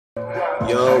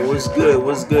Yo, what's good?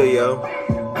 What's good, yo?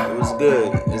 What's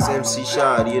good? It's MC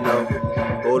Shad,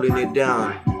 holding it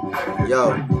down.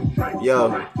 Yo,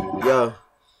 yo, yo.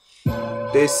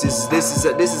 This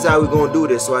is how we gonna do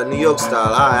this, right? New York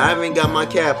style. I haven't got my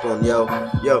cap on, yo.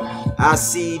 I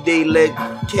see they let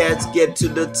cats get to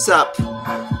the top.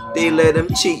 They let them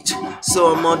cheat.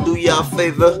 So I'm gonna do y'all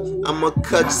favor. I'ma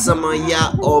cut some of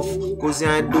y'all off. Cause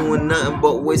y'all ain't doing nothing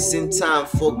but wasting time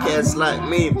for cats like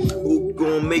me who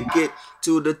gonna make it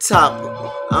to the top.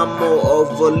 I'm more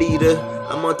of a leader.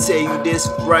 I'ma tell you this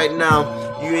right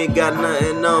now. You ain't got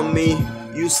nothing on me.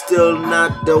 You still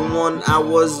not the one I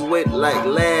was with like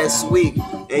last week.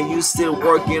 And you still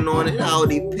working on it. I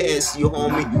already passed you,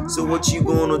 homie. So what you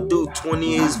gonna do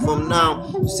 20 years from now?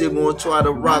 You still gonna try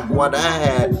to rock what I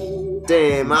had.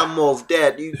 Damn, I'm off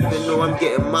that. You even know I'm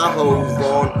getting my hose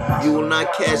on. You will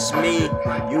not catch me.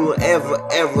 You will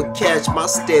ever catch my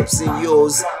steps in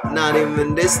yours. Not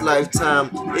even this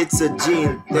lifetime. It's a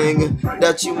gene thing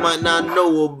that you might not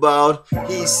know about.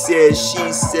 He said,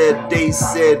 she said, they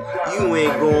said, you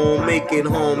ain't gonna make it,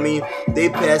 homie. They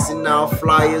passing out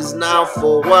flyers now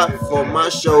for what? For my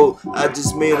show. I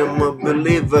just made him a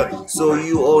believer. So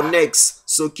you all next.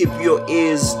 So keep your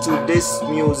ears to this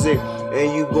music.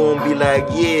 And you gonna be like,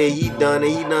 yeah, he done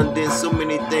it. He done did so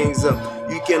many things.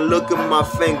 You can look at my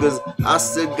fingers. I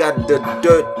still got the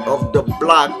dirt of the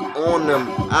block on them.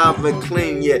 I haven't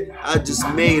cleaned yet. I just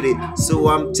made it. So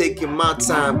I'm taking my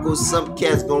time. Cause some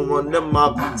cats gonna run them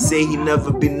up. Say he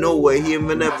never been nowhere. He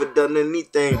ain't never done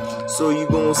anything. So you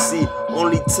gonna see.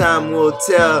 Only time will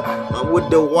tell. With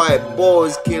the white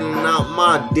boys killing out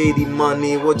my daily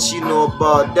money. What you know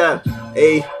about that?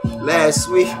 Hey, last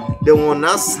week, the one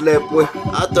I slept with,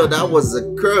 I thought that was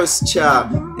a cursed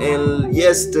child. And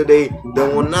yesterday,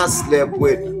 the one I slept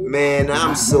with, man,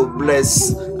 I'm so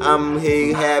blessed. I'm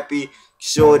here happy.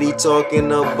 Shorty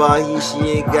talking about she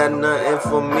ain't got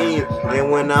nothing for me. And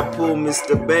when I pulled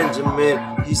Mr.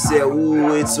 Benjamin, he said,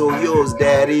 ooh, it's all yours,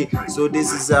 daddy. So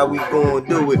this is how we gonna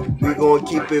do it. We gonna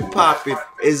keep it popping.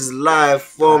 It's live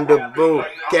from the boat,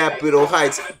 Capitol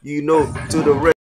Heights, to the